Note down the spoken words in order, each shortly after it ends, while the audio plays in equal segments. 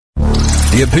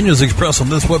The opinions expressed on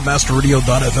this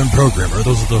WebmasterRadio.fm program are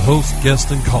those of the host,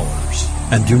 guests, and callers,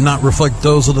 and do not reflect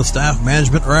those of the staff,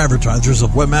 management, or advertisers of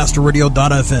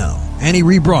WebmasterRadio.fm. Any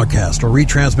rebroadcast or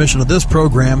retransmission of this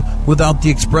program without the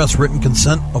express written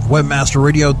consent of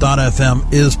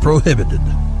WebmasterRadio.fm is prohibited.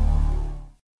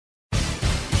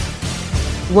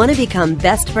 Want to become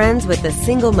best friends with the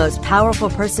single most powerful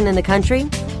person in the country?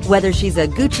 Whether she's a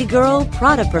Gucci girl,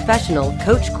 Prada professional,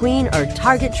 Coach queen, or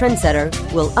Target trendsetter,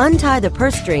 we'll untie the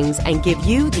purse strings and give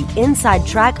you the inside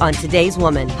track on today's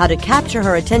woman. How to capture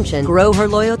her attention, grow her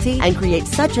loyalty, and create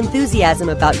such enthusiasm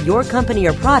about your company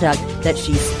or product that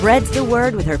she spreads the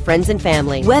word with her friends and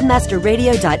family.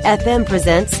 WebmasterRadio.fm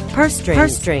presents Purse Strings.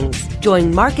 Purse Strings.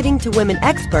 Join Marketing to Women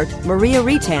expert Maria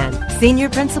Retan, Senior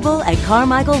Principal at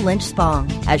Carmichael Lynch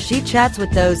Spong, as she chats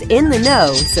with those in the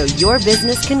know so your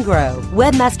business can grow.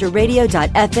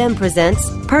 WebmasterRadio.fm presents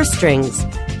Purse Strings.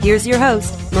 Here's your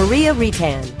host, Maria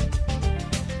Retan.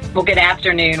 Well, good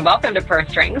afternoon. Welcome to Purse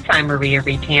Strings. I'm Maria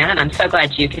Retan. I'm so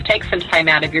glad you could take some time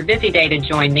out of your busy day to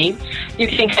join me. You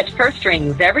can catch Purse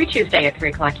Strings every Tuesday at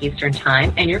 3 o'clock Eastern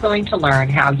Time, and you're going to learn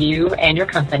how you and your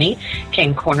company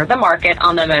can corner the market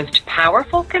on the most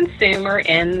powerful consumer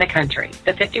in the country,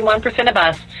 the 51% of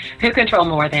us who control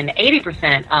more than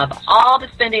 80% of all the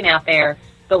spending out there,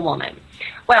 the woman.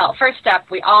 Well, first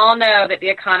up, we all know that the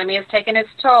economy has taken its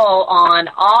toll on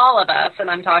all of us,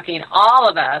 and I'm talking all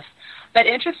of us. But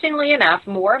interestingly enough,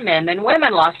 more men than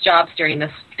women lost jobs during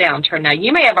this downturn. Now,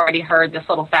 you may have already heard this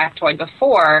little factoid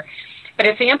before, but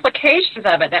it's the implications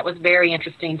of it that was very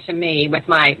interesting to me with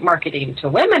my Marketing to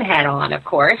Women hat on, of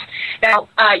course. Now,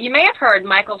 you may have heard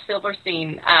Michael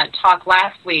Silverstein talk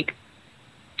last week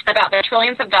about the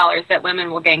trillions of dollars that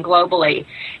women will gain globally.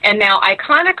 And now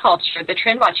Iconoculture, the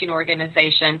trend-watching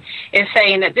organization, is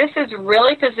saying that this is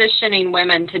really positioning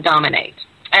women to dominate.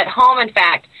 At home, in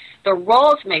fact, the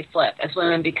roles may flip as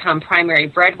women become primary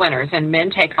breadwinners and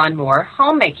men take on more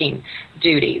homemaking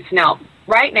duties. Now,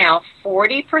 right now,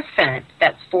 40%,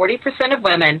 that's 40% of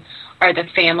women are the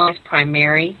family's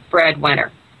primary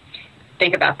breadwinner.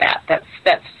 Think about that.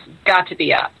 That's got to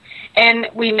be up. And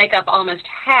we make up almost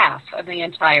half of the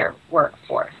entire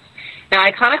workforce. Now,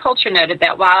 Iconoculture noted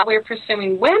that while we're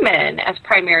pursuing women as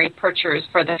primary purchasers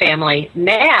for the family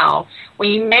now,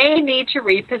 we may need to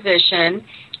reposition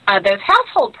those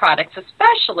household products,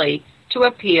 especially to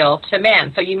appeal to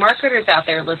men. So you marketers out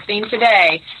there listening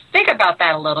today, think about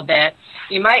that a little bit.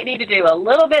 You might need to do a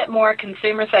little bit more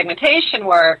consumer segmentation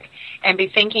work and be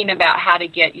thinking about how to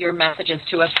get your messages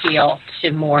to appeal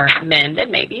to more men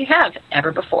than maybe you have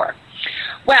ever before.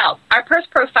 Well, our purse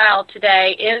profile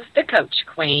today is the Coach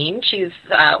Queen. She's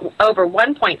over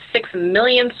 1.6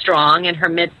 million strong in her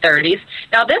mid-30s.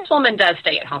 Now, this woman does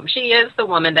stay at home. She is the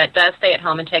woman that does stay at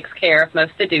home and takes care of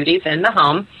most of the duties in the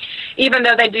home. Even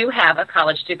though they do have a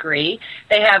college degree,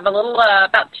 they have a little,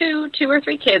 about two or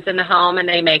three kids in the home, and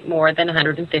they make more than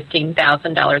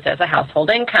 $115,000 as a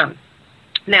household income.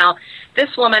 Now, this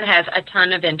woman has a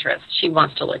ton of interests. She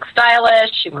wants to look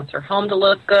stylish. She wants her home to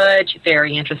look good. She's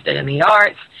very interested in the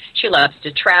arts. She loves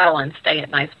to travel and stay at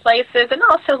nice places and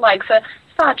also likes a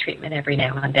spa treatment every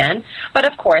now and then. But,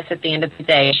 of course, at the end of the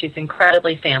day, she's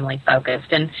incredibly family-focused,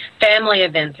 and family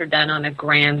events are done on a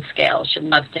grand scale. She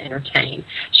loves to entertain.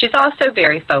 She's also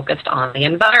very focused on the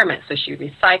environment, so she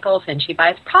recycles and she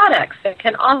buys products that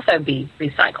can also be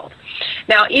recycled.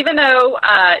 Now, even though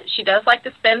she does like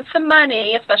to spend some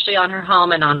money, especially on her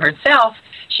home and on herself,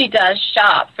 she does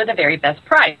shop for the very best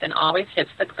price and always hits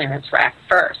the clearance rack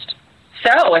first.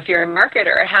 So, if you're a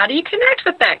marketer, how do you connect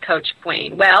with that Coach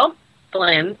Queen? Well,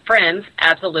 friends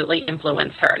absolutely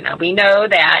influence her. Now, we know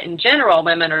that, in general,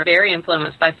 women are very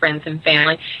influenced by friends and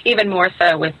family, even more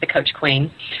so with the Coach Queen.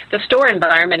 The store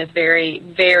environment is very,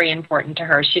 very important to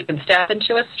her. She can step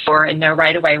into a store and know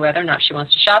right away whether or not she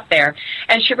wants to shop there.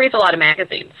 And she reads a lot of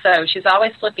magazines, so she's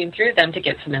always flipping through them to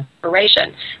get some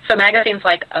inspiration. So magazines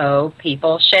like Oh,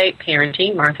 People, Shape,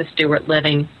 Parenting, Martha Stewart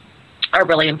Living, are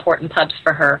really important pubs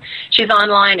for her. She's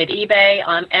online at eBay,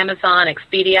 on Amazon,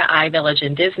 Expedia, iVillage,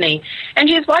 and Disney. And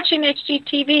she's watching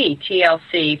HGTV,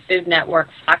 TLC, Food Network,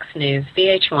 Fox News,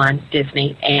 VH1,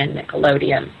 Disney, and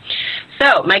Nickelodeon.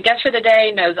 So my guest for the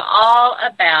day knows all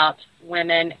about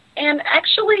women, and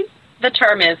actually the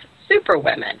term is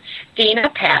superwomen. Dina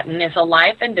Patton is a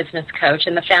life and business coach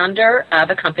and the founder of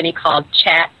a company called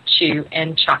Chat, Chew,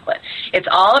 and Chocolate. It's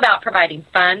all about providing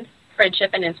fun,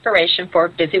 friendship, and inspiration for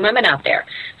busy women out there.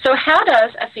 So how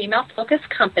does a female-focused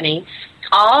company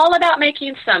all about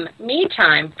making some me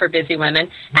time for busy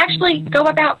women actually go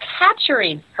about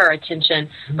capturing her attention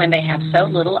when they have so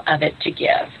little of it to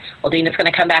give? Well, Dina's going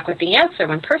to come back with the answer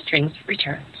when Purse Strings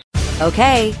returns.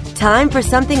 Okay, time for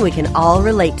something we can all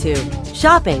relate to.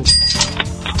 Shopping.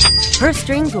 Purse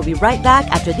Strings will be right back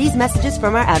after these messages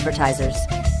from our advertisers.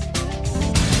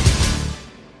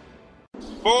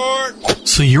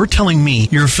 So you're telling me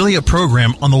your affiliate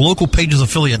program on the Local Pages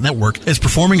Affiliate Network is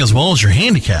performing as well as your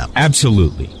handicap?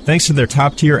 Absolutely. Thanks to their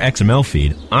top-tier XML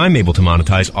feed, I'm able to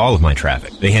monetize all of my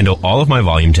traffic. They handle all of my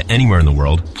volume to anywhere in the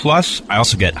world. Plus, I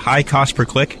also get high cost per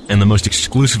click and the most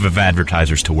exclusive of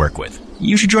advertisers to work with.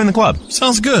 You should join the club.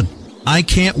 Sounds good. I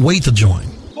can't wait to join.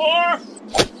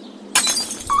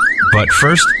 But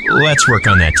first, let's work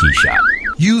on that tee shot.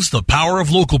 Use the power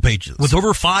of Local Pages. With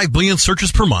over 5 billion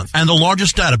searches per month and the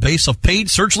largest database of paid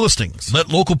search listings, let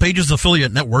Local Pages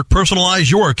Affiliate Network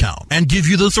personalize your account and give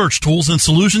you the search tools and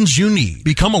solutions you need.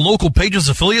 Become a Local Pages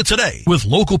affiliate today with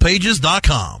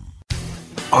localpages.com.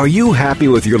 Are you happy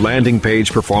with your landing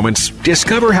page performance?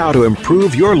 Discover how to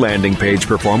improve your landing page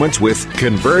performance with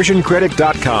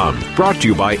ConversionCritic.com. Brought to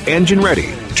you by Engine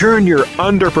Ready. Turn your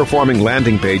underperforming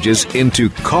landing pages into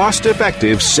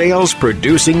cost-effective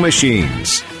sales-producing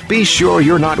machines. Be sure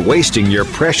you're not wasting your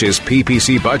precious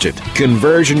PPC budget.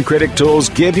 Conversion Critic tools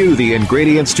give you the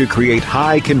ingredients to create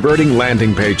high-converting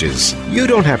landing pages. You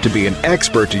don't have to be an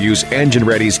expert to use Engine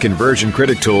Ready's Conversion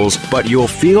Critic tools, but you'll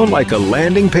feel like a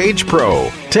landing page pro.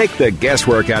 Take the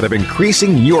guesswork out of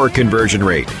increasing your conversion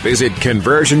rate. Visit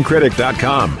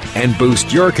ConversionCritic.com and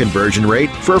boost your conversion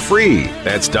rate for free.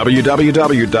 That's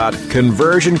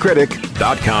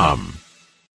www.ConversionCritic.com.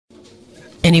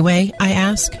 Anyway, I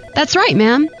ask? That's right,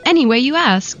 ma'am. Any way you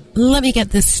ask. Let me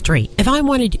get this straight. If I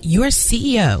wanted your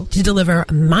CEO to deliver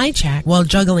my check while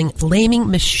juggling flaming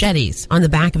machetes on the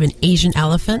back of an Asian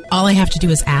elephant, all I have to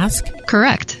do is ask?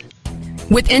 Correct.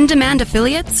 With in-demand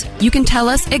affiliates, you can tell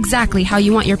us exactly how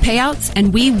you want your payouts,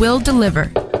 and we will deliver.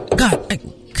 God,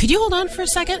 could you hold on for a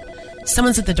second?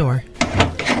 Someone's at the door.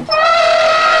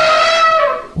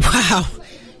 Wow,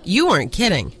 you weren't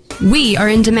kidding. We are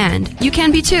in demand. You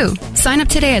can be too. Sign up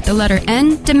today at the letter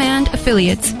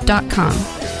ndemandaffiliates.com.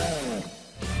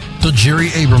 The Jerry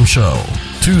Abrams Show,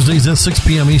 Tuesdays at 6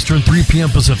 p.m. Eastern, 3 p.m.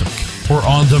 Pacific, or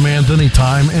on demand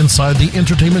anytime inside the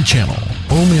Entertainment Channel,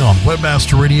 only on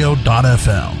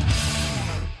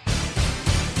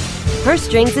webmasterradio.fm. Purse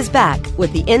Strings is back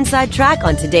with the inside track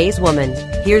on today's woman.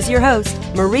 Here's your host,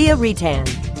 Maria Retan.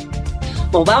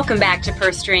 Well, welcome back to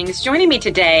Purse Strings. Joining me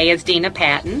today is Dina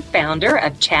Patton, founder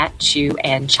of Chat, Chew,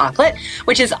 and Chocolate,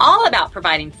 which is all about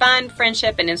providing fun,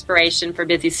 friendship, and inspiration for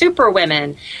busy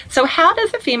superwomen. So how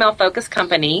does a female-focused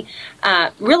company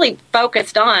really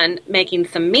focused on making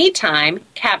some me time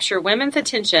capture women's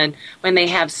attention when they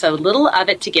have so little of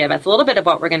it to give? That's a little bit of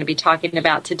what we're going to be talking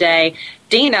about today.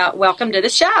 Dina, welcome to the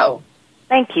show.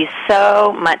 Thank you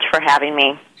so much for having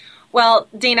me. Well,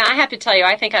 Dina, I have to tell you,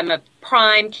 I think I'm a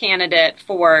prime candidate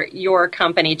for your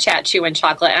company, Chat, Chew, and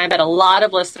Chocolate, and I bet a lot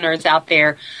of listeners out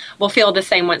there will feel the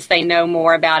same once they know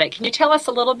more about it. Can you tell us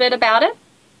a little bit about it?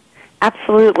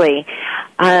 Absolutely.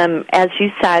 As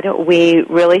you said, we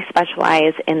really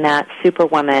specialize in that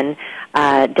superwoman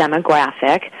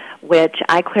demographic, which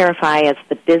I clarify as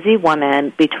the busy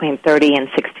woman between 30 and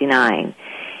 69.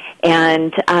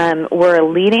 And we're a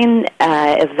leading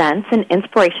events and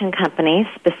inspiration company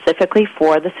specifically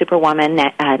for the superwoman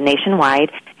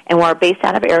nationwide, and we're based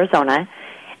out of Arizona,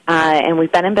 and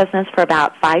we've been in business for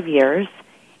about 5 years.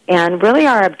 And really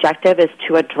our objective is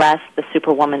to address the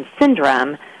superwoman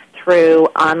syndrome through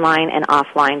online and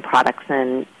offline products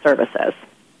and services.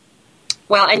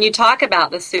 Well, and you talk about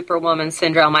the superwoman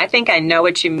syndrome. I think I know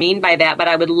what you mean by that, but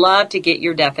I would love to get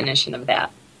your definition of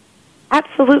that.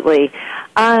 Absolutely.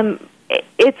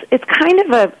 It's kind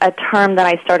of a term that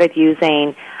I started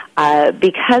using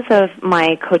because of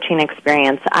my coaching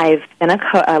experience. I've been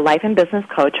a life and business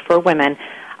coach for women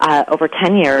over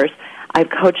 10 years. I've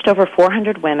coached over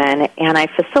 400 women, and I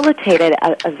facilitated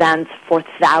events for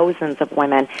thousands of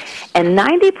women. And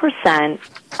 90%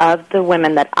 of the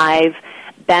women that I've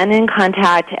been in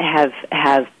contact,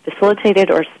 have facilitated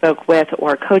or spoke with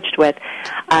or coached with,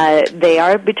 they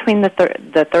are between the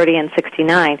 30 and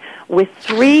 69 with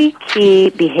 3 key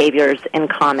behaviors in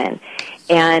common.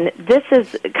 And this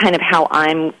is kind of how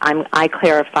I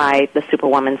clarify the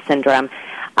superwoman syndrome.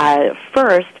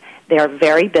 First, they are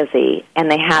very busy, and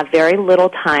they have very little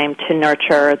time to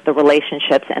nurture the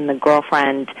relationships and the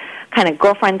girlfriend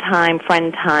time,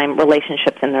 friend time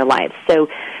relationships in their lives. So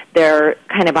they're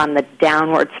kind of on the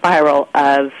downward spiral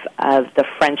of the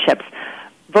friendships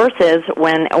versus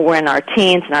when we're in our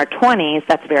teens and our 20s,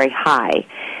 that's very high.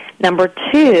 Number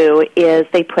 2 is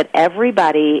they put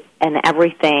everybody and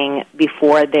everything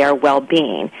before their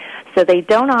well-being. So they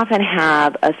don't often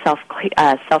have a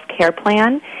self-care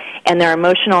plan, and their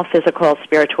emotional, physical,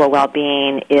 spiritual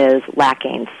well-being is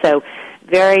lacking. So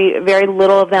very, very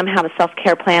little of them have a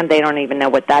self-care plan. They don't even know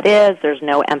what that is. There's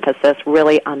no emphasis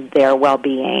really on their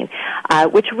well-being,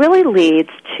 which really leads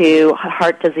to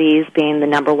heart disease being the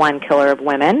number one killer of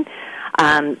women,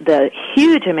 the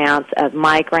huge amounts of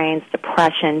migraines,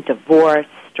 depression, divorce,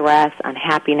 stress,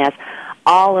 unhappiness.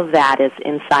 All of that is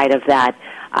inside of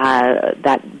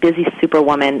that busy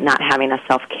superwoman not having a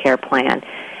self-care plan.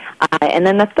 And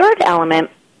then the third element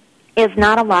is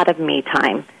not a lot of me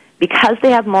time. Because they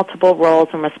have multiple roles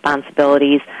and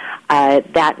responsibilities,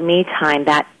 that me time,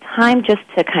 that time just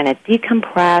to kind of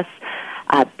decompress,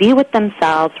 be with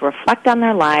themselves, reflect on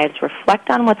their lives, reflect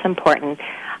on what's important,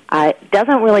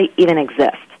 doesn't really even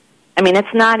exist. I mean,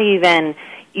 it's not even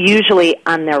usually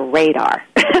on their radar.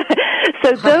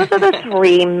 So those are the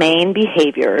three main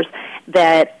behaviors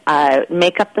that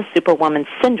make up the Superwoman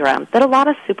syndrome that a lot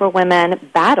of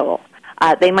Superwomen battle.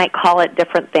 They might call it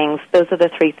different things. Those are the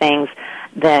three things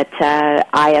that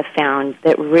I have found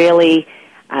that really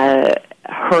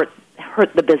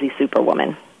hurt the busy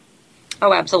Superwoman.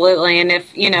 Oh, absolutely. And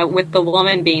if, with the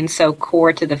woman being so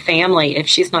core to the family, if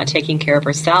she's not taking care of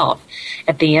herself,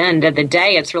 at the end of the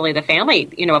day, it's really the family,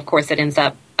 of course, that ends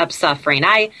up suffering.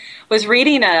 I was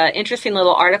reading an interesting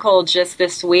little article just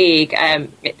this week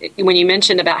when you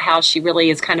mentioned about how she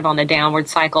really is kind of on the downward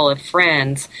cycle of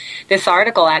friends. This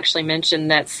article actually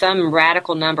mentioned that some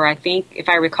radical number, I think, if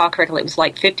I recall correctly, it was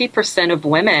like 50% of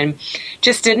women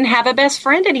just didn't have a best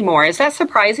friend anymore. Is that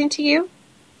surprising to you?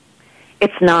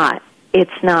 It's not.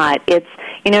 It's not. It's,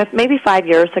 maybe 5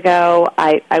 years ago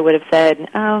I would have said,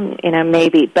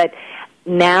 maybe. But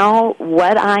now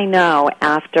what I know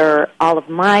after all of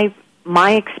my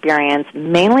experience,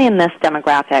 mainly in this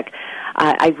demographic,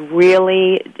 I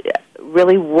really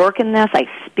work in this. I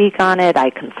speak on it. I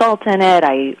consult in it.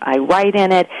 I write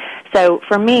in it. So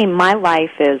for me, my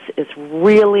life is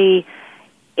really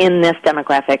in this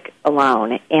demographic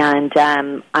alone. And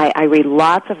I read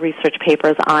lots of research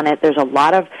papers on it. There's a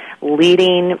lot of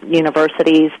leading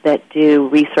universities that do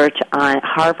research on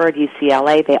Harvard,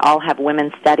 UCLA. They all have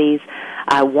women's studies.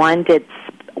 One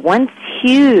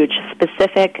huge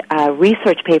specific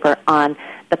research paper on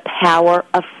the power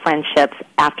of friendships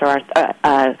after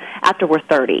we're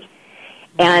 30.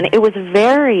 And it was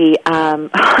very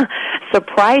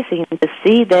surprising to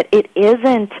see that it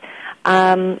isn't,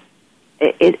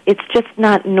 it's just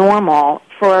not normal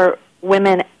for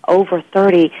women over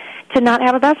 30 to not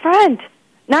have a best friend,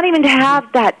 not even to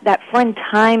have that friend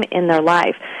time in their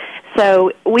life.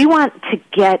 So we want to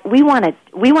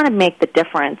make the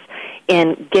difference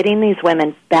in getting these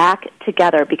women back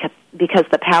together because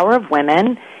the power of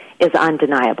women is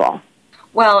undeniable.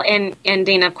 Well, and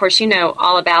Dina, of course, you know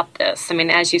all about this. I mean,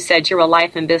 as you said, you're a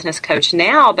life and business coach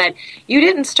now, but you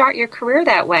didn't start your career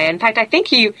that way. In fact, I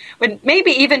think you would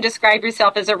maybe even describe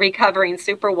yourself as a recovering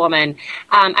superwoman.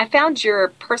 I found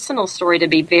your personal story to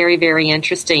be very, very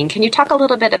interesting. Can you talk a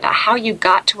little bit about how you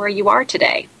got to where you are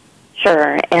today?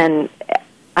 Sure, and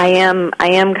I am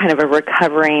kind of a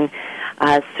recovering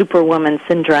superwoman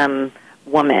syndrome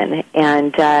woman,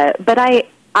 and but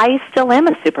I still am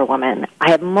a superwoman.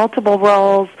 I have multiple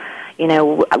roles,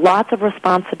 lots of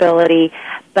responsibility,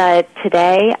 but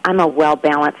today I'm a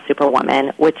well-balanced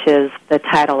superwoman, which is the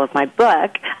title of my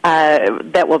book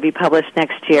that will be published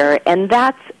next year. And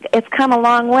it's come a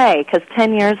long way, because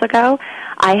 10 years ago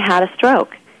I had a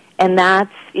stroke. And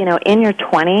that's, in your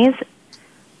 20s,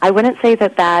 I wouldn't say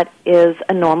that is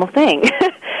a normal thing.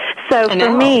 So for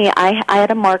me, I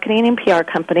had a marketing and PR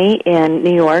company in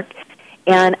New York,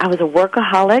 and I was a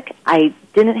workaholic. I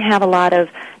didn't have a lot of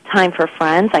time for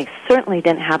friends. I certainly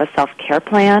didn't have a self-care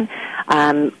plan.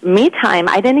 Me time,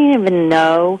 I didn't even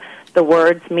know the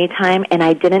words me time, and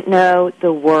I didn't know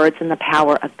the words and the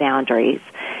power of boundaries.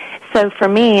 So for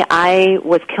me, I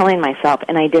was killing myself,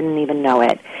 and I didn't even know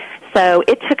it. So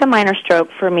it took a minor stroke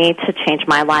for me to change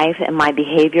my life and my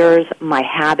behaviors, my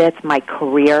habits, my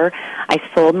career. I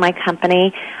sold my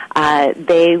company.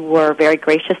 They were very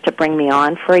gracious to bring me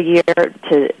on for a year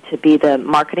to be the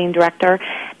marketing director.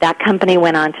 That company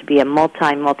went on to be a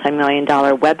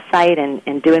multi-million-dollar website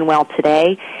and doing well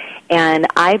today. And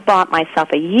I bought myself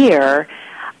a year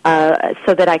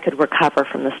so that I could recover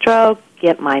from the stroke,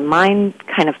 get my mind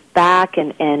kind of back,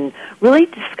 and really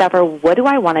discover what do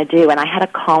I want to do. And I had a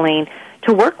calling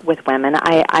to work with women.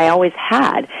 I always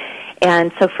had.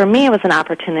 And so for me, it was an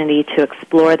opportunity to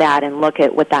explore that and look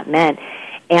at what that meant.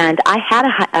 And I had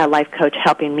a life coach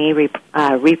helping me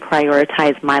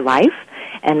reprioritize my life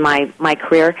and my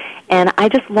career, and I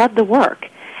just loved the work.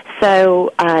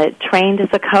 so trained as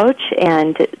a coach,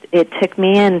 and it took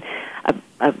me in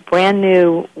a brand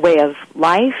new way of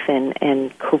life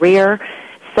and career.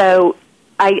 So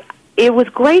it was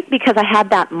great because I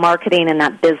had that marketing and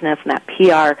that business and that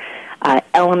PR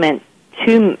element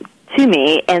to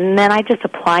me, and then I just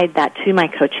applied that to my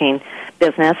coaching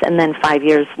business, and then 5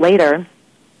 years later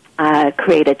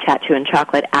created Chat Chew and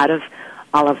Chocolate out of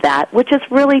all of that, which has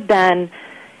really been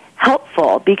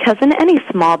helpful because in any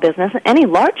small business, any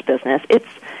large business, it's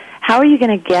how are you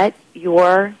going to get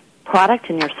your product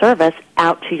and your service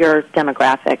out to your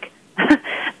demographic?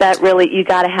 That really, you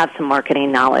got to have some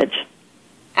marketing knowledge.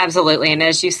 Absolutely, and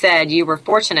as you said, you were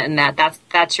fortunate in that.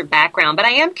 That's your background. But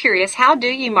I am curious, how do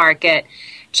you market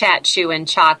Chat Chew and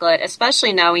Chocolate,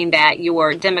 especially knowing that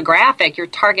your demographic, your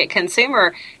target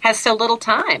consumer, has so little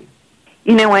time?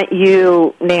 You know what?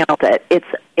 You nailed it.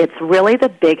 It's really the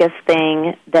biggest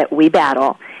thing that we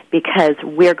battle because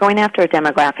we're going after a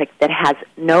demographic that has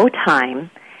no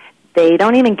time. They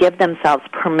don't even give themselves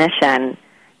permission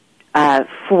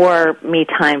for me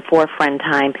time, for friend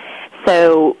time.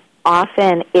 So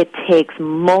often it takes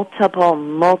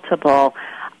multiple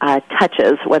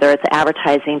touches, whether it's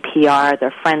advertising, PR,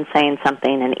 their friend saying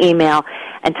something, an email,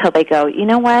 until they go, you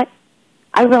know what?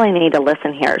 I really need to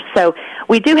listen here. So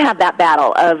we do have that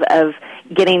battle of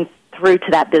getting through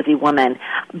to that busy woman.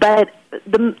 But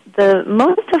the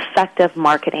most effective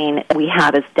marketing we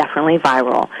have is definitely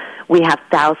viral. We have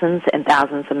thousands and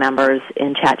thousands of members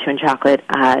in Chat Chew and Chocolate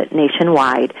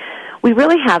nationwide. We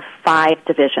really have 5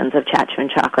 divisions of Chat Chew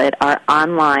and Chocolate. Our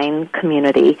online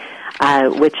community,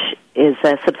 which is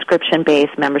a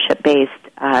subscription-based,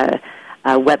 membership-based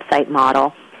website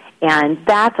model. And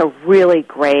that's a really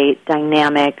great,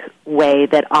 dynamic way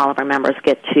that all of our members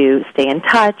get to stay in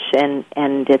touch, and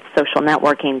it's social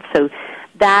networking. So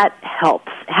that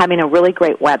helps, having a really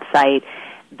great website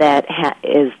that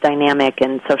is dynamic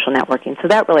and social networking. So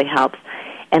that really helps.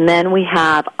 And then we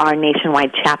have our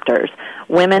nationwide chapters.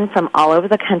 Women from all over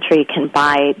the country can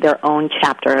buy their own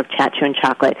chapter of Chat Chew and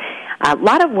Chocolate. A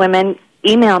lot of women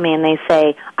email me and they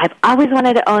say, I've always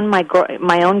wanted to own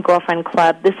my own girlfriend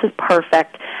club. This is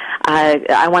perfect.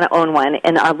 I want to own one.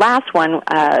 And our last one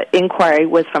inquiry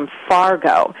was from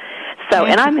Fargo. So,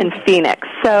 and I'm in Phoenix.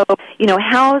 So, you know,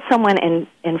 how someone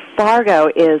in Fargo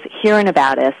is hearing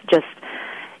about us just,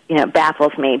 you know,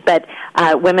 baffles me. But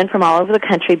women from all over the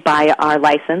country buy our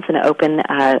license and open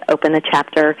the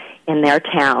chapter in their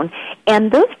town.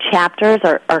 And those chapters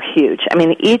are huge. I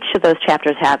mean, each of those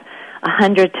chapters have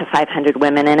 100 to 500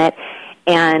 women in it,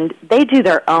 and they do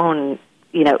their own,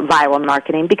 you know, viral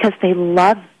marketing because they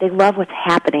love what's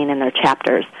happening in their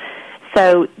chapters.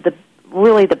 So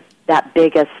that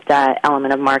biggest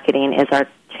element of marketing is our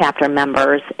chapter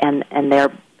members, and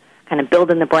they're kind of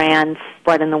building the brand,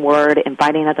 spreading the word,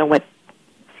 inviting other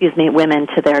women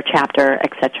to their chapter,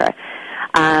 etc.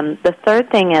 The third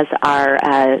thing is our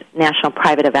National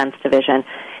Private Events Division.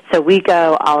 So we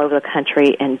go all over the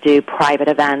country and do private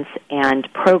events and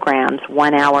programs,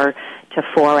 1 hour to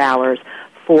 4 hours,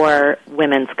 for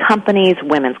women's companies,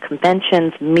 women's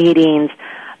conventions, meetings,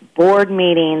 board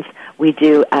meetings. We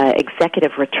do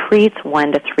executive retreats,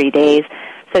 1 to 3 days.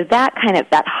 So that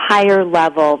higher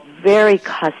level, very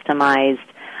customized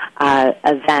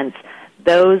events,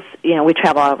 those, you know, we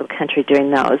travel all over the country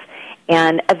doing those.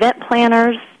 And event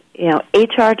planners, you know,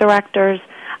 HR directors,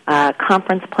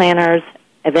 conference planners,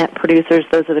 event producers,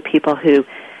 those are the people who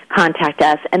contact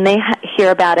us, and they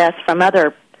hear about us from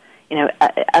other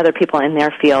people in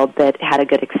their field that had a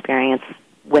good experience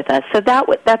with us. So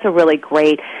that's a really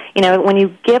great, you know, when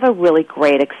you give a really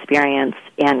great experience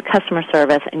and customer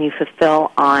service and you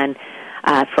fulfill on,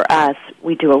 for us,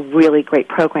 we do a really great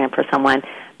program for someone,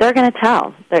 they're going to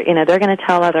tell. They're going to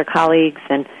tell other colleagues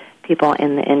and people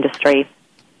in the industry.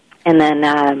 And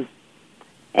then,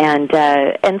 and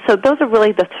so those are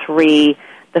really the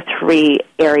three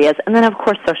areas. And then, of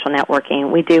course, social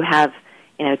networking. We do have,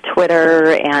 you know,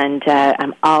 Twitter, and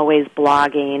I'm always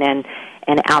blogging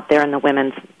and out there in the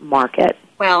women's market.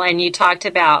 Well, and you talked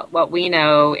about what we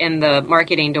know in the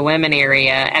marketing to women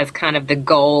area as kind of the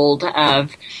gold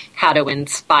of how to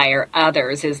inspire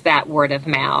others is that word of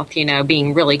mouth, you know,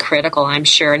 being really critical, I'm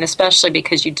sure, and especially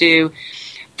because you do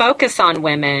focus on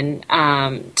women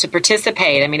to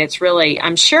participate. I mean, it's really,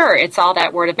 I'm sure it's all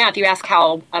that word of mouth. You ask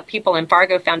how people in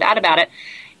Fargo found out about it.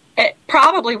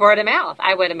 Probably word of mouth,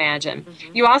 I would imagine.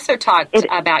 Mm-hmm. You also talked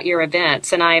about your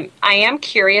events, and I am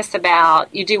curious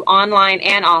about, you do online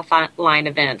and offline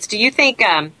events. Do you think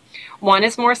one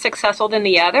is more successful than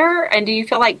the other, and do you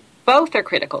feel like both are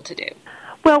critical to do?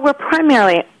 Well, we're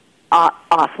primarily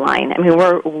offline. I mean,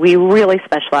 we really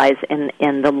specialize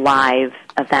in the live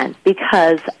event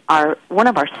because one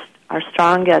of our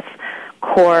strongest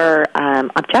core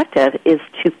objective is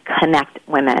to connect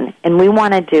women, and we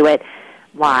want to do it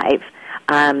live.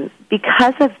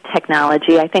 Because of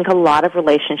technology, I think a lot of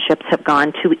relationships have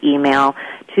gone to email,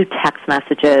 to text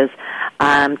messages,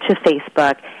 to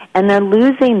Facebook, and they're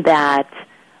losing that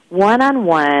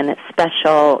one-on-one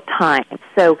special time.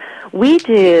 So we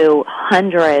do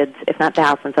hundreds, if not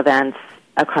thousands, of events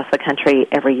across the country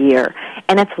every year,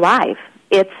 and it's live.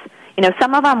 It's,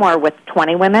 some of them are with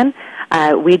 20 women.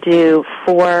 We do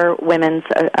 4 women's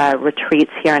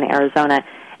retreats here in Arizona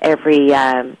every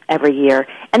year,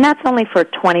 and that's only for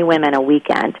 20 women a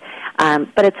weekend.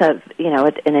 But it's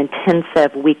it's an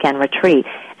intensive weekend retreat.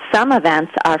 Some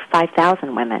events are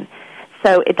 5,000 women,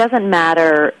 so it doesn't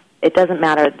matter. It doesn't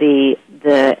matter the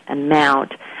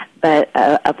amount,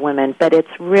 of women, but it's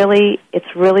really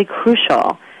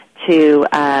crucial to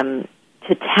tap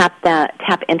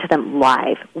into them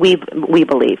live. We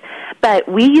believe, but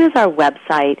we use our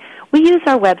website. We use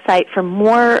our website for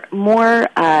more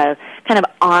kind of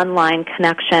online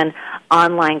connection,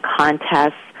 online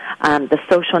contests, the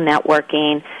social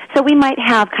networking. So we might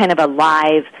have kind of a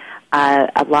live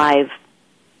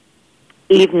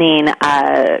evening,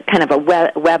 kind of a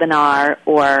webinar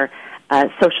or a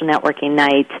social networking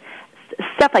night,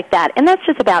 stuff like that. And that's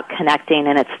just about connecting,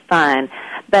 and it's fun,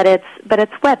 but it's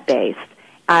web based.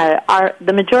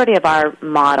 The majority of our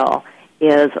model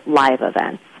is live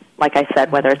events. Like I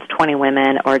said, whether it's 20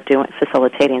 women or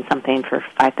facilitating something for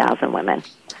 5,000 women.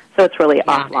 So it's really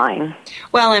offline.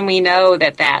 Well, and we know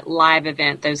that live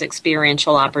event, those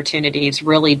experiential opportunities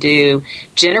really do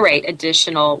generate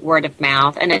additional word of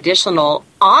mouth and additional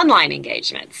online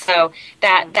engagement. So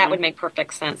that would make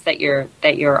perfect sense that your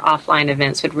offline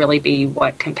events would really be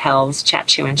what compels Chat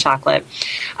Chew and Chocolate.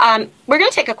 We're going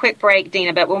to take a quick break,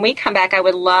 Dina, but when we come back, I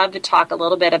would love to talk a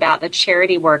little bit about the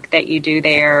charity work that you do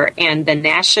there and the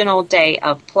National Day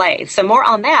of Play. So more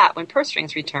on that when Purse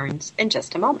Strings returns in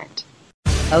just a moment.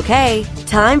 Okay,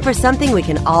 time for something we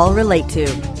can all relate to.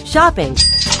 Shopping.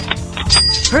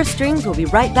 Purse Strings will be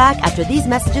right back after these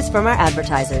messages from our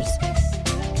advertisers.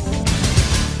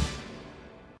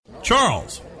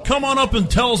 Charles, come on up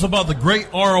and tell us about the great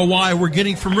ROI we're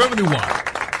getting from Revenue Wire.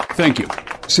 Thank you.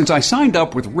 Since I signed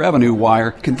up with Revenue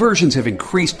Wire, conversions have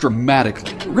increased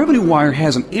dramatically. Revenue Wire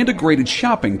has an integrated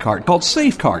shopping cart called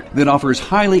SafeCart that offers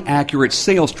highly accurate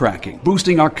sales tracking,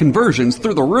 boosting our conversions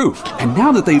through the roof. And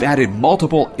now that they've added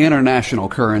multiple international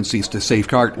currencies to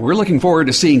SafeCart, we're looking forward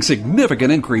to seeing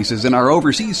significant increases in our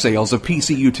overseas sales of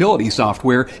PC utility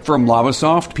software from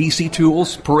Lavasoft, PC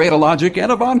Tools, Pareto Logic,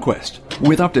 and Avonquest.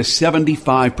 With up to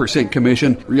 75%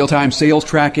 commission, real-time sales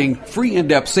tracking, free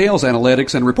in-depth sales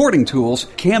analytics and reporting tools,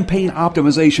 campaign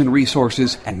optimization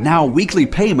resources, and now weekly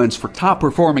payments for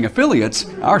top-performing affiliates,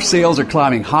 our sales are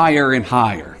climbing higher and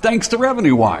higher, thanks to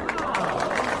Revenue Wire.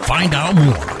 Find out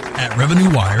more at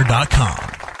RevenueWire.com.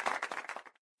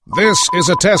 This is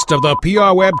a test of the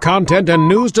PR Web content and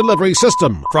news delivery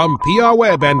system from PR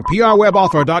Web and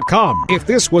PRWebAuthor.com. If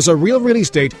this was a real release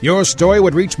date, your story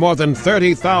would reach more than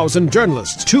 30,000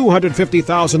 journalists,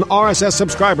 250,000 RSS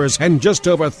subscribers, and just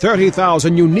over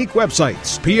 30,000 unique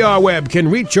websites. PR Web can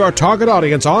reach your target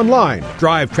audience online,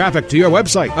 drive traffic to your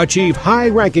website, achieve high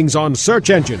rankings on search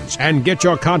engines, and get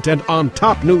your content on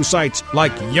top news sites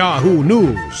like Yahoo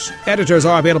News. Editors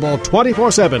are available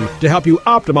 24/7 to help you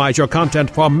optimize your content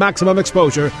for maximum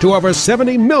exposure to over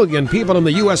 70 million people in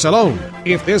the U.S. alone.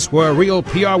 If this were a real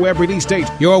PR Web release date,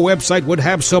 your website would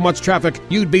have so much traffic,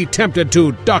 you'd be tempted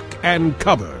to duck and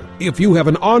cover. If you have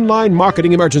an online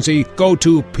marketing emergency, go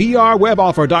to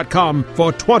PRWebAuthor.com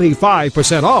for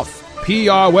 25% off.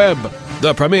 PR Web,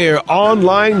 the premier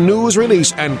online news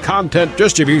release and content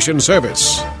distribution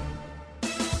service.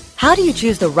 How do you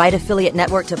choose the right affiliate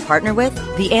network to partner with?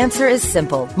 The answer is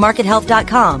simple.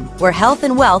 MarketHealth.com, where health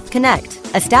and wealth connect.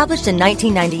 Established in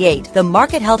 1998, the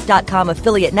MarketHealth.com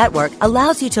affiliate network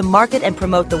allows you to market and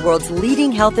promote the world's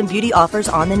leading health and beauty offers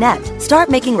on the net. Start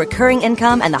making recurring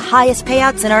income and the highest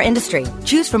payouts in our industry.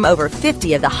 Choose from over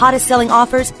 50 of the hottest selling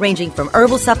offers, ranging from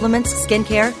herbal supplements,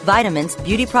 skincare, vitamins,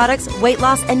 beauty products, weight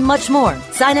loss, and much more.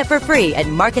 Sign up for free at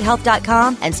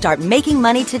MarketHealth.com and start making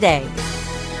money today.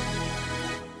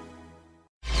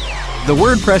 The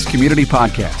WordPress Community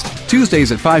Podcast,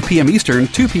 Tuesdays at 5 p.m. Eastern,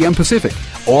 2 p.m. Pacific,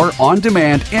 or on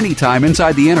demand anytime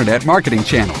inside the Internet Marketing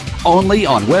Channel, only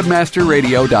on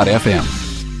webmasterradio.fm.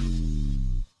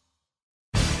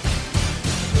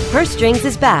 Purse Strings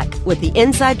is back with the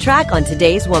inside track on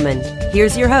today's woman.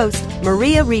 Here's your host,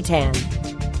 Maria Retan.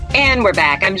 And we're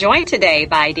back. I'm joined today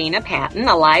by Dina Patton,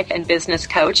 a life and business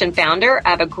coach and founder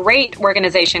of a great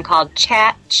organization called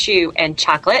Chat, Chew, and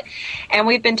Chocolate. And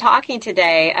we've been talking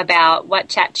today about what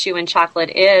Chat, Chew, and Chocolate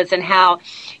is and how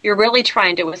you're really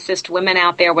trying to assist women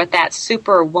out there with that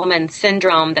superwoman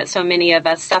syndrome that so many of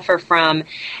us suffer from,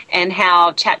 and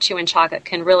how Chat, Chew, and Chocolate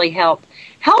can really help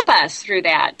us through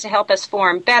that, to help us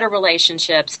form better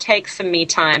relationships, take some me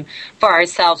time for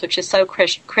ourselves, which is so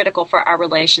critical for our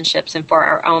relationships and for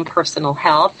our own personal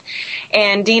health.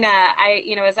 And Dina,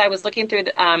 as I was looking through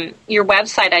your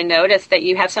website, I noticed that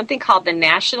you have something called the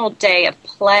National Day of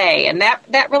Play, and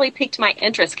that really piqued my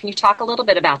interest. Can you talk a little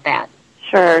bit about that?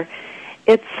 Sure.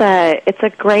 It's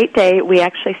a great day. We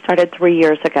actually started 3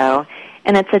 years ago,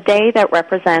 and it's a day that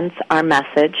represents our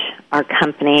message, our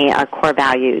company, our core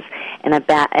values, and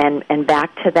back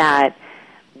to that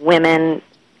women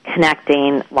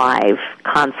connecting live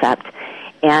concept.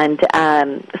 And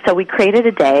so we created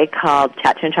a day called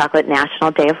Chat, Chew, and Chocolate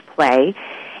National Day of Play,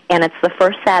 and it's the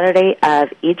first Saturday of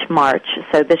each March.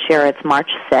 So this year it's March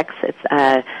 6th. It's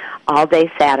all-day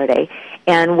Saturday.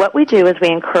 And what we do is we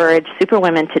encourage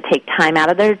superwomen to take time out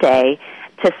of their day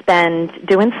to spend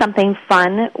doing something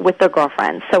fun with their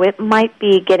girlfriends. So it might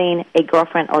be getting a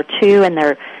girlfriend or two, and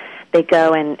they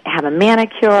go and have a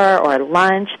manicure or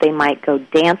lunch. They might go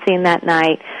dancing that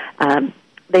night.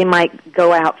 They might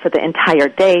go out for the entire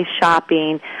day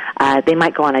shopping. They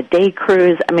might go on a day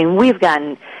cruise. I mean, we have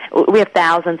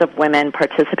thousands of women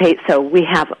participate, so we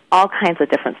have all kinds of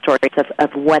different stories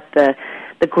of what the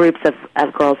groups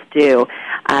of girls do.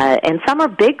 And some are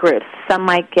big groups. Some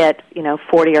might get,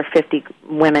 40 or 50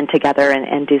 women together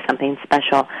and do something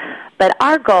special. But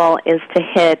our goal is to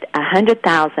hit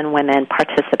 100,000 women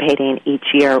participating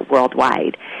each year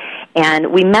worldwide.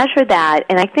 And we measure that,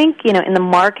 and I think, in the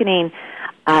marketing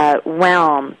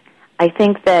realm, I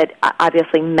think that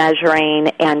obviously measuring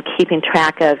and keeping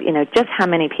track of, just how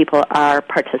many people are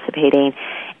participating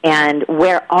and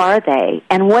where are they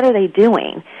and what are they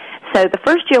doing. So the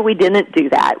first year we didn't do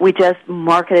that. We just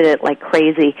marketed it like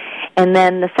crazy. And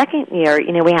then the second year,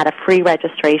 we had a free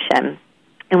registration,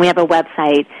 and we have a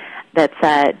website that's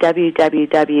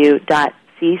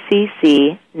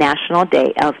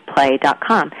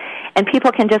www.cccnationaldayofplay.com. And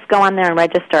people can just go on there and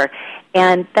register.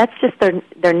 And that's just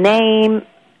their name,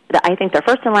 I think their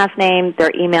first and last name,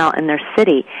 their email, and their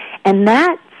city. And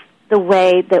that's the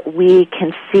way that we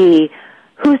can see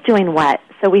who's doing what.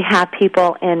 So we have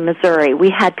people in Missouri. We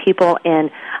had people in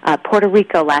Puerto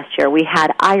Rico last year. We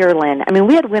had Ireland. I mean,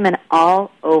 we had women all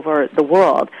over the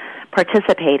world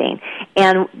participating.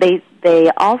 And they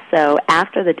also,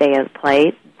 after the day of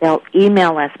play, they'll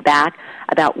email us back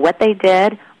about what they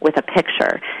did with a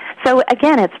picture. So,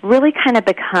 again, it's really kind of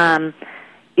become,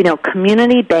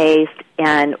 community-based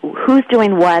and who's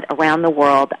doing what around the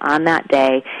world on that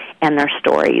day and their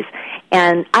stories.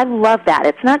 And I love that.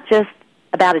 It's not just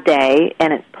about a day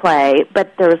and it's play,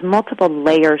 but there's multiple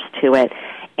layers to it.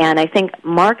 And I think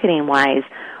marketing-wise,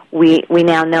 we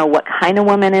now know what kind of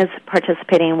woman is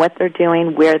participating, what they're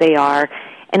doing, where they are.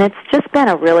 And it's just been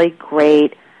a really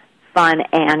great, fun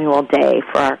annual day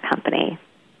for our company.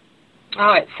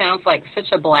 Oh, it sounds like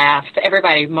such a blast.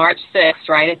 Everybody, March 6th,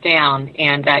 write it down.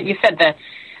 And you said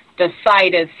the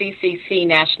site is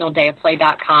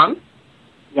cccnationaldayofplay.com?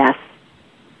 Yes.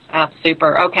 Oh,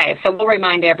 super. Okay, so we'll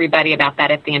remind everybody about that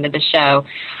at the end of the show.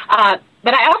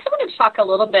 But I also want to talk a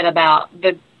little bit about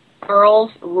the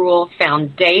Girls Rule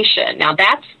Foundation. Now,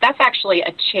 that's actually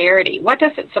a charity. What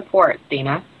does it support,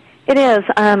 Dina? It is.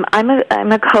 I'm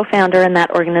a co-founder in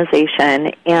that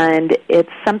organization, and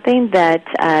it's something that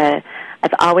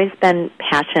I've always been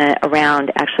passionate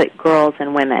around, actually, girls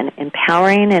and women,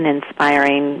 empowering and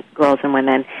inspiring girls and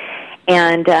women.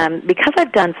 And because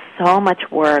I've done so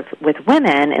much work with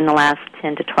women in the last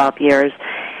 10 to 12 years,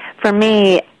 for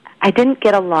me, I didn't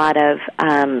get a lot of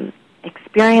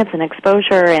experience and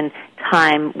exposure and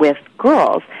time with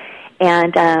girls.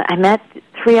 And I met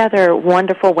 3 other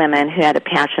wonderful women who had a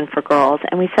passion for girls,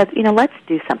 and we said, let's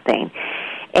do something.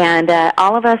 And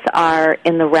all of us are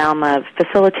in the realm of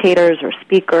facilitators or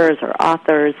speakers or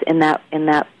authors in that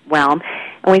realm.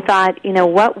 And we thought,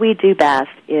 what we do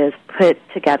best is put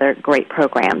together great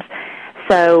programs.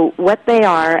 So what they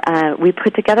are, we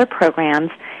put together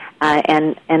programs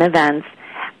and events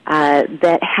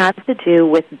that have to do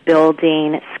with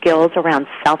building skills around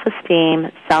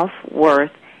self-esteem,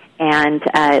 self-worth, and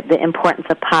the importance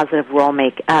of positive role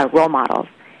models.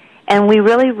 And we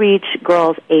really reach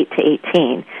girls 8 to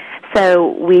 18.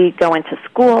 So we go into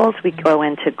schools, we go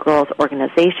into girls'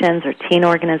 organizations or teen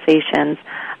organizations,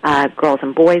 girls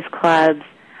and boys clubs,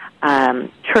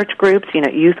 church groups,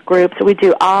 youth groups. We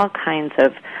do all kinds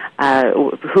of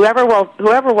whoever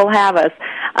will have us.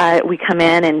 We come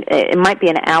in, and it might be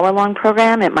an hour-long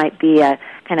program. It might be a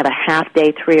kind of a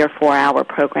half-day, 3 or 4 hour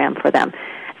program for them.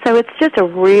 So it's just a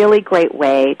really great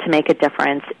way to make a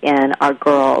difference in our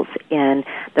girls, in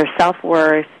their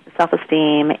self-worth,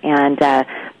 self-esteem, and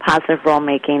positive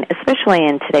role-making, especially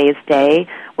in today's day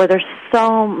where there's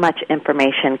so much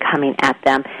information coming at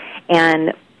them,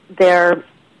 and their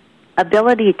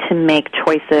ability to make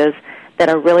choices that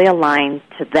are really aligned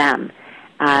to them.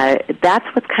 That's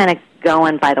what's kind of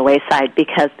going by the wayside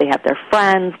because they have their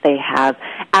friends, they have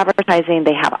advertising,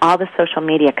 they have all the social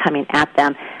media coming at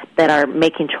them that are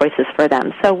making choices for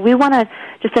them. So we want to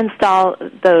just install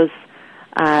those,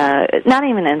 not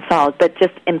even install, but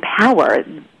just empower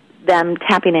them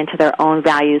tapping into their own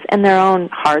values and their own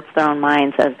hearts, their own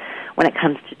minds when it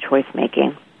comes to choice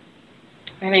making.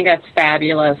 I think that's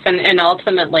fabulous. And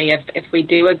ultimately, if we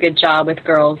do a good job with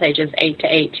girls ages 8 to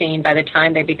 18, by the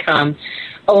time they become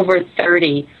over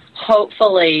 30,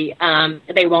 hopefully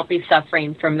they won't be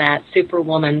suffering from that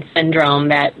superwoman syndrome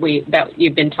that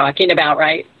you've been talking about,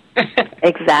 right?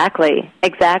 Exactly.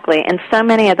 And so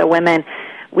many of the women,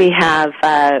 we have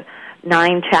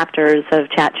 9 chapters of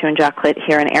Chat Chew and Chocolate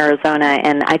here in Arizona,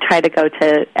 and I try to go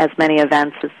to as many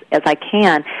events as I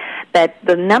can. But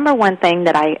the number one thing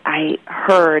that I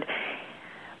heard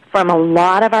from a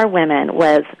lot of our women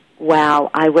was,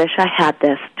 wow, I wish I had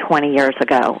this 20 years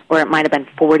ago, or it might have been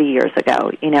 40 years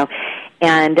ago,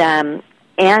 And they'll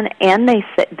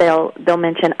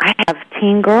mention, I have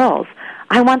teen girls.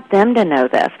 I want them to know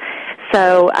this.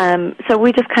 So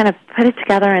we just kind of put it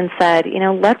together and said,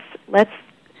 let's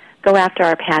go after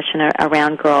our passion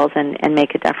around girls and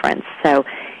make a difference. So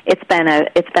it's been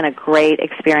a great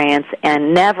experience,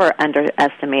 and never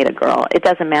underestimate a girl. It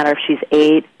doesn't matter if she's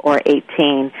 8 or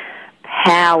 18.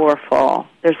 Powerful.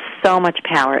 There's so much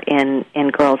power in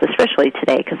girls, especially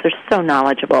today, because they're so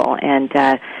knowledgeable and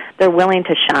they're willing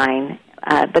to shine,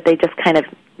 but they just kind of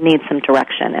need some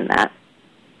direction in that.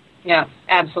 Yeah,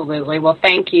 absolutely. Well,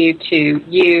 thank you to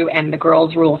you and the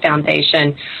Girls Rule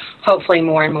Foundation. Hopefully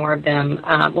more and more of them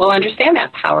will understand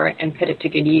that power and put it to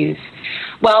good use.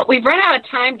 Well, we've run out of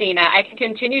time, Dina. I can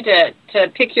continue to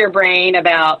pick your brain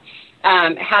about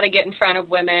how to get in front of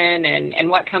women and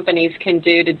what companies can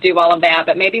do to do all of that,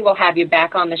 but maybe we'll have you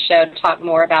back on the show to talk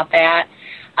more about that.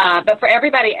 But for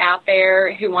everybody out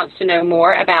there who wants to know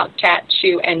more about Chat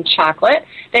Chew and Chocolate,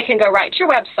 they can go right to your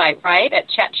website, right, at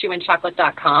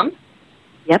chatchewandchocolate.com.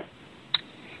 Yep.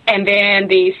 And then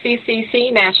the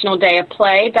CCC, National Day of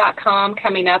Play.com,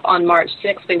 coming up on March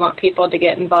 6th. We want people to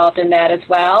get involved in that as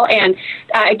well. And,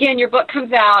 again, your book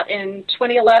comes out in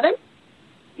 2011?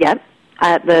 Yep.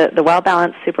 The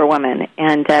Well-Balanced Superwoman.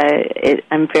 And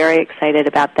I'm very excited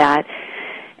about that.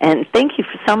 And thank you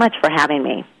so much for having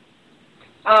me.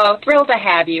 Oh, thrilled to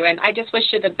have you, and I just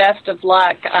wish you the best of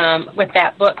luck with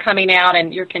that book coming out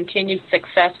and your continued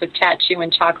success with Chat Chew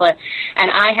and Chocolate.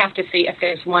 And I have to see if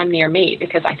there's one near me,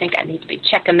 because I think I need to be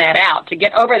checking that out to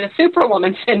get over the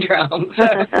Superwoman syndrome.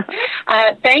 So,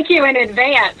 thank you in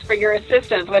advance for your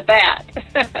assistance with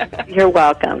that. You're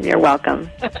welcome. You're welcome.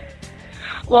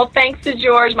 Well, thanks to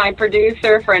George, my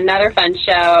producer, for another fun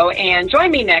show. And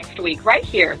join me next week right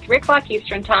here, 3 o'clock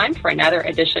Eastern Time, for another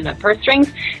edition of Purse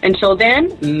Strings. Until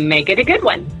then, make it a good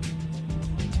one.